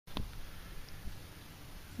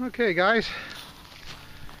Okay guys,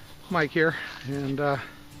 Mike here, and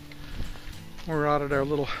we're out at our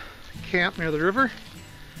little camp near the river,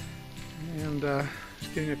 and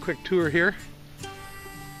just getting a quick tour here,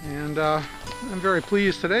 and I'm very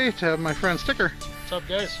pleased today to have my friend Sticker. What's up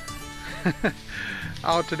guys?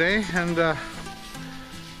 Out today, and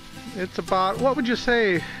it's about, what would you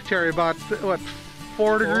say, Terry, about what,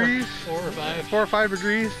 4 degrees? 4 or 5. 4 or 5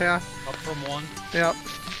 degrees, yeah. Up from 1. Yep,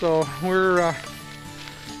 so we're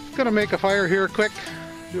gonna make a fire here quick,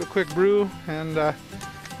 do a quick brew, and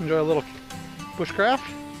enjoy a little bushcraft,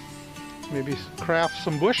 maybe craft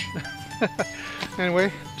some bush.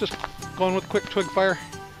 Anyway, just going with a quick twig fire,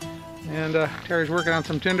 and Terry's working on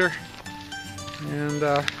some tinder, and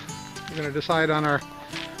we're gonna decide on our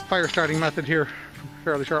fire starting method here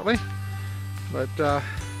fairly shortly, but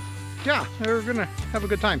yeah, we're gonna have a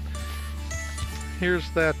good time. Here's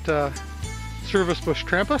that Cervus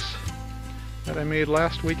Bushtrampus that I made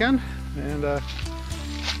last weekend, and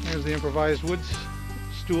here's the improvised wood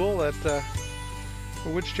stool, that a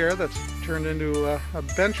wood chair that's turned into a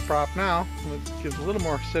bench prop now, which gives a little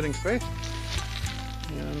more sitting space,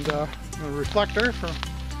 and a reflector from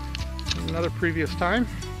another previous time,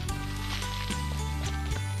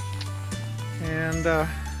 and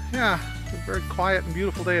yeah, it's a very quiet and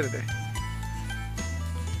beautiful day today.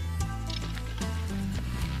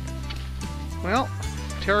 Well,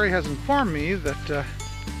 Terry has informed me that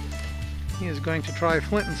he is going to try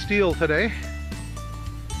flint and steel today,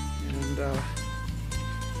 and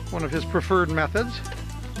one of his preferred methods,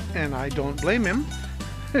 and I don't blame him.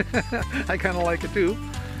 I kind of like it too.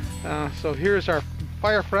 So here's our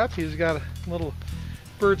fire prep. He's got a little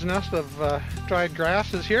bird's nest of dried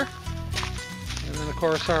grasses here, and then of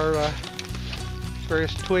course our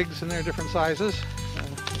various twigs in their different sizes.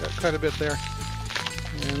 Got quite a bit there,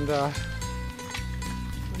 and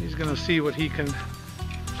he's going to see what he can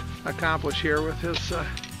accomplish here with his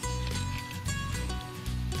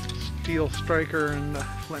steel striker and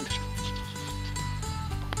flint.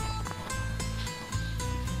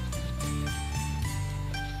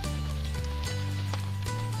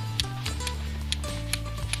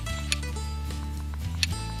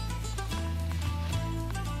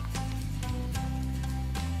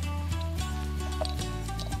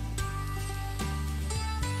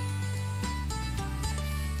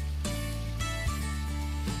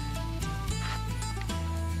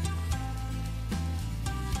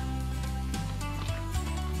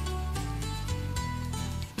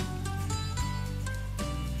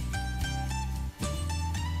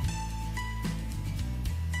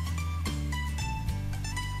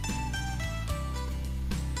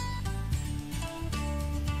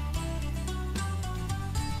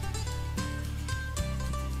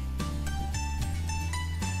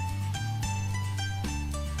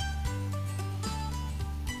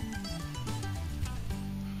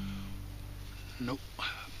 Nope.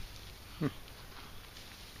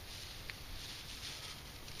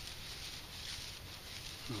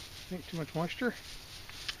 Think too much moisture?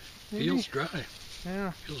 Maybe? Feels dry.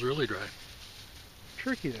 Yeah. Feels really dry.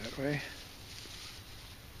 Tricky that way.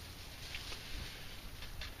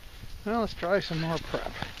 Well, let's try some more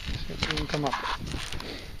prep. See if we can come up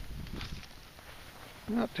with.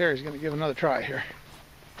 Well, Terry's going to give another try here.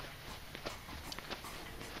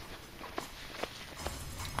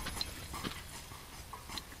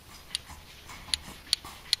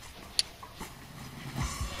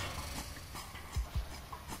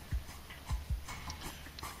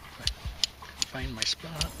 Find my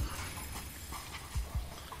spot.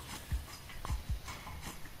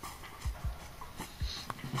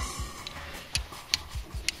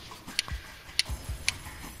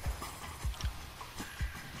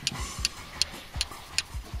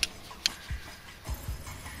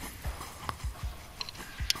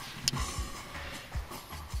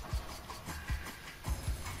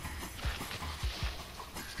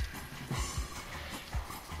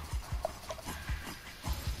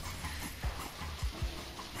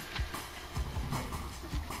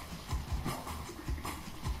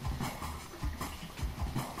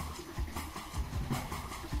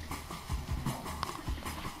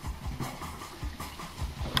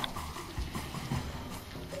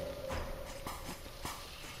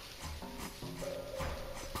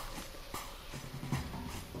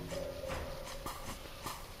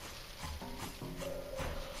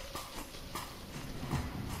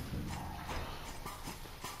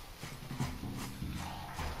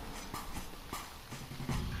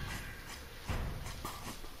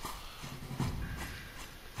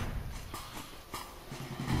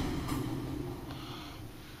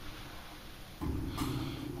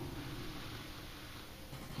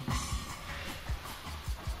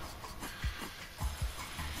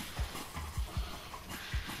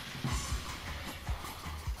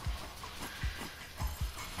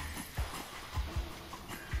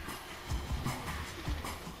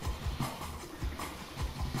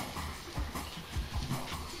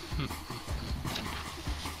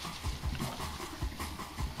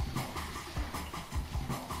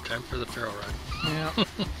 Time for the ferro rod. Yeah.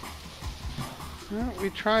 Well, we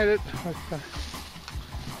tried it with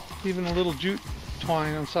even a little jute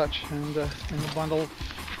twine and such, and in the bundle,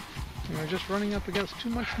 you know, just running up against too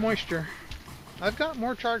much moisture. I've got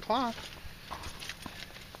more charred cloth.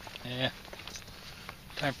 Yeah.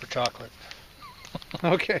 Time for chocolate.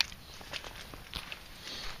 Okay.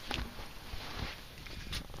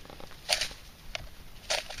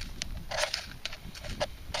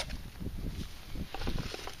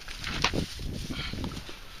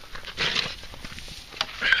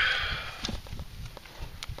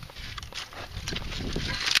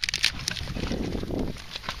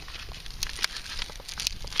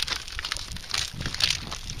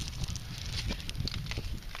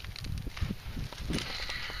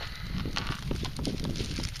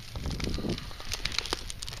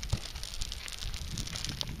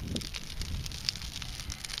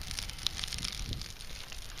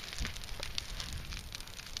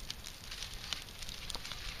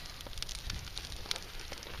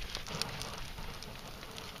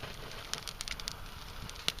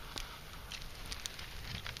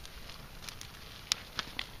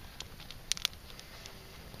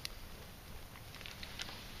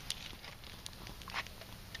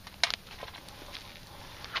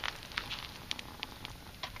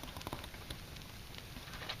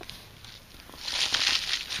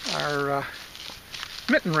 Our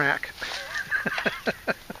mitten rack.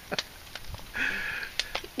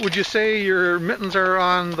 Would you say your mittens are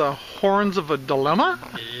on the horns of a dilemma?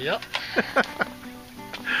 Yep.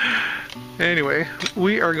 Anyway,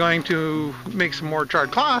 we are going to make some more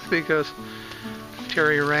charred cloth because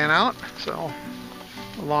Terry ran out, so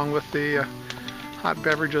along with the hot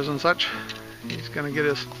beverages and such, he's going to get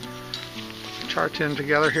his char tin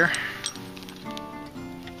together here.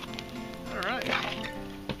 Alright.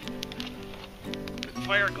 Good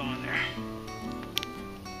fire going there.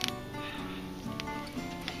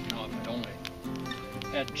 Now, if I only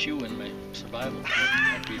had chew in my survival kit,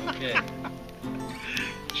 I'd be okay.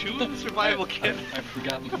 Chew in the survival kit. I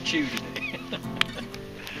forgot my chew today.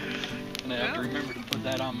 And I have to remember to put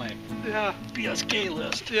that on my PSK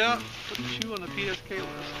list. Yeah, put the chew on the PSK list.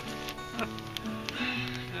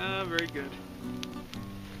 Very good.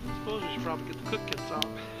 I suppose we should probably get the cook kits out.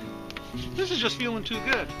 This is just feeling too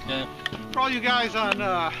good. Yeah. For all you guys on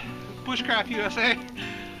BushcraftUSA,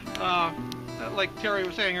 like Terry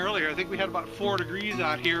was saying earlier, I think we had about 4 degrees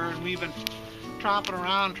out here, and we've been tromping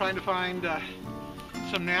around trying to find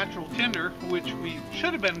some natural tinder, which we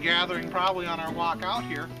should have been gathering probably on our walk out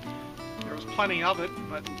here. There was plenty of it,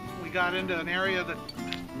 but we got into an area that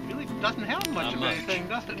really doesn't have much of anything,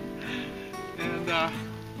 does it? And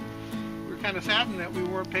we're kind of saddened that we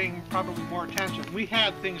weren't paying probably more attention. We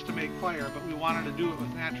had things to make fire, but we wanted to do it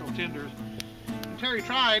with natural tinders. And Terry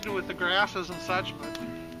tried with the grasses and such, but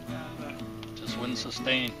just wouldn't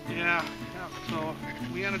sustain. Yeah. So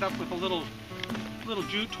we ended up with a little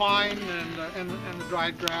jute twine and the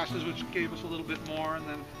dried grasses, which gave us a little bit more, and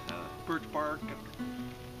then birch bark.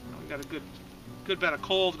 And we got a good bed of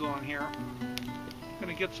coals going here.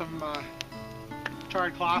 Gonna get some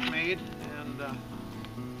charred cloth made and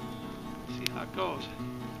see how it goes.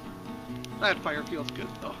 That fire feels good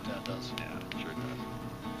though. Yeah, it does. Yeah, it sure does.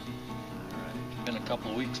 Alright. It's been a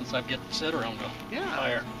couple of weeks since I've get to sit around a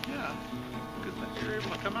fire. Yeah. Good that you're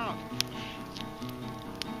able to come out.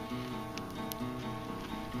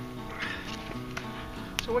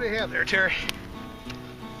 So what do you have there, Terry?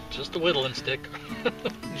 Just a whittling stick. You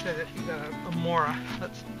said that you got a Mora.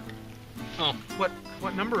 That's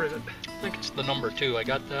what number is it? I think it's the number 2. I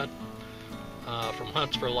got that from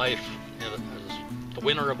Hunts for Life as the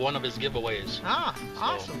winner of one of his giveaways. Ah, so,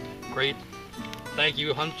 awesome. Great. Thank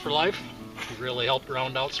you, Hunts for Life. You really helped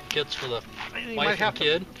round out some kits for the wife and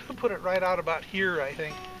kid. To put it right out about here, I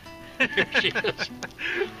think. Here she is.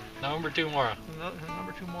 Number 2 Mora.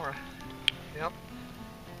 Number 2 Mora. Yep.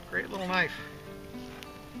 Great little knife.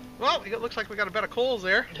 Well, it looks like we got a bed of coals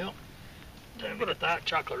there. Yep. Time to get that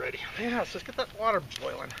chocolate ready. Yeah, so let's get that water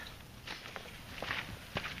boiling.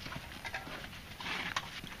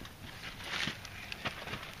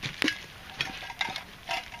 Get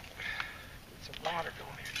some water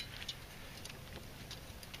going here.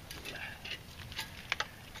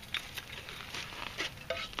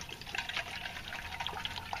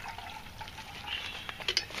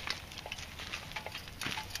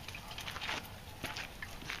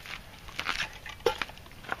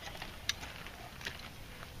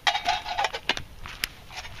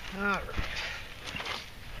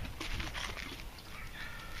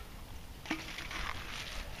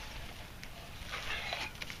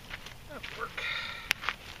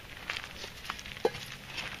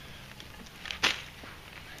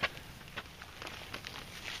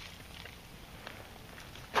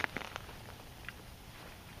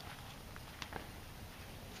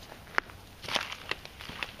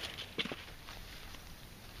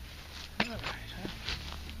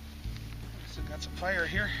 fire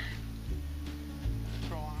here.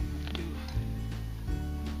 Throw on the new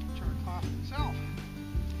charred cloth itself.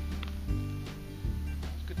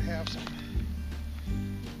 It's good to have some.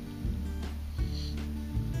 Let's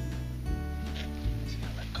see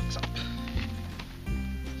how that cooks up.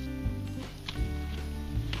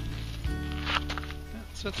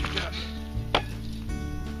 Since we've got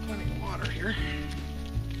plenty of water here,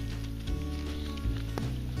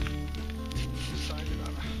 decided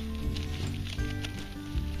on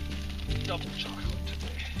a double chocolate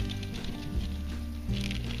today.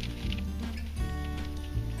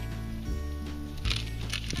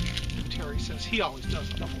 Terry says he always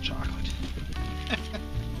does a double chocolate. But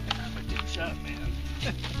it's up, man.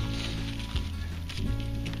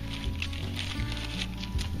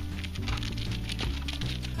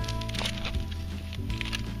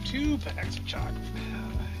 2 packs of chocolate.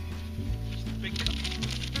 Just a big cup.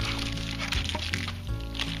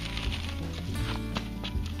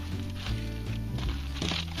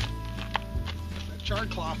 That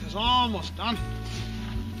charred cloth is almost done.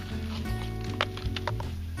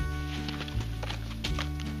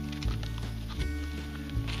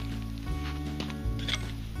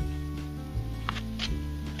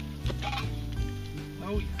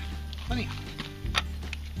 Oh yeah, plenty.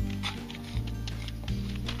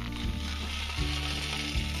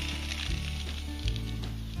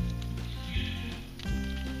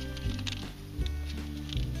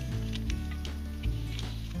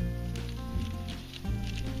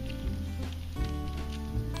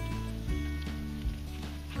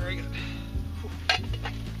 Very good.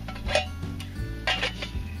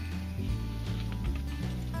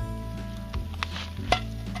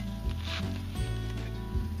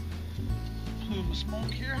 Plume of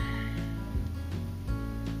smoke here.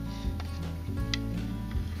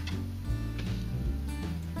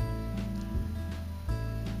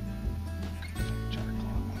 Charred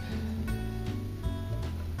cloth.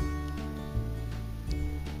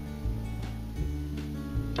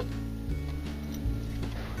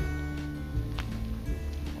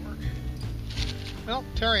 Well,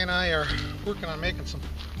 Terry and I are working on making some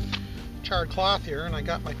charred cloth here, and I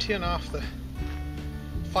got my tin off the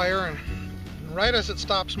fire, and right as it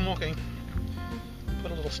stopped smoking,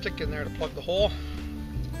 put a little stick in there to plug the hole.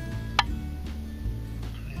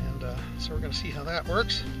 And so we're going to see how that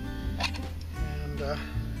works. And yeah,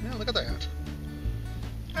 look at that.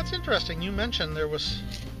 That's interesting. You mentioned there was,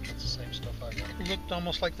 It's the same stuff I got. it looked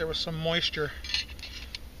almost like there was some moisture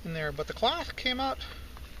in there, but the cloth came out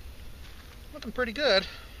looking pretty good.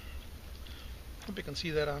 Hope you can see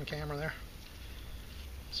that on camera there.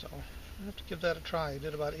 So I have to give that a try. I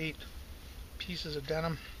did about 8 pieces of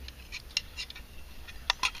denim.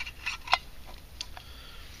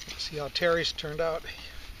 Let's see how Terry's turned out.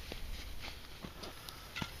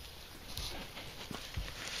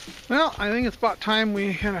 Well, I think it's about time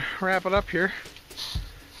we kind of wrap it up here.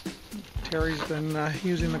 Terry's been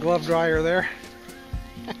using the glove dryer there.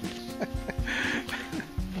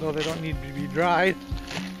 Though they don't need to be dried.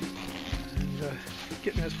 And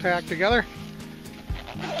getting this pack together.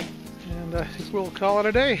 And I think we'll call it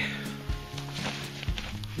a day.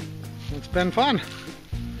 It's been fun.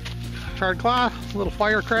 Charred cloth, a little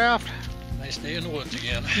firecraft. Nice day in the woods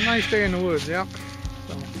again. Nice day in the woods, yep.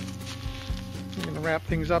 So we're going to wrap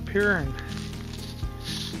things up here and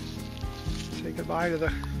say goodbye to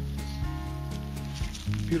the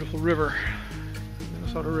beautiful river,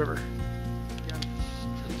 Minnesota River.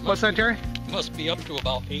 What's that, Terry? Must be up to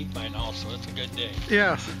about 8 by now, so it's a good day.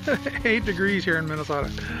 Yes, 8 degrees here in Minnesota.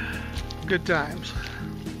 Good times.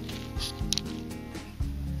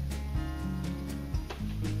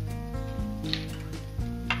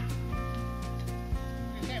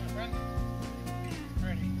 Okay, my friend.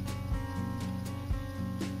 Ready.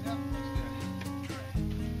 Yeah, looks good. Try it.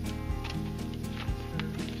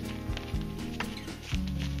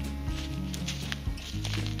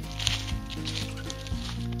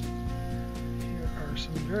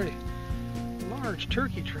 Some very large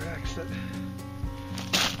turkey tracks that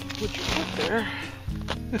put your foot there.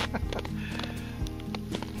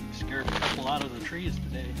 Scared a couple out of the trees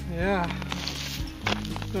today. Yeah.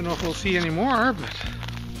 Don't know if we'll see any more, but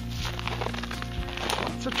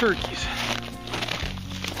lots of turkeys.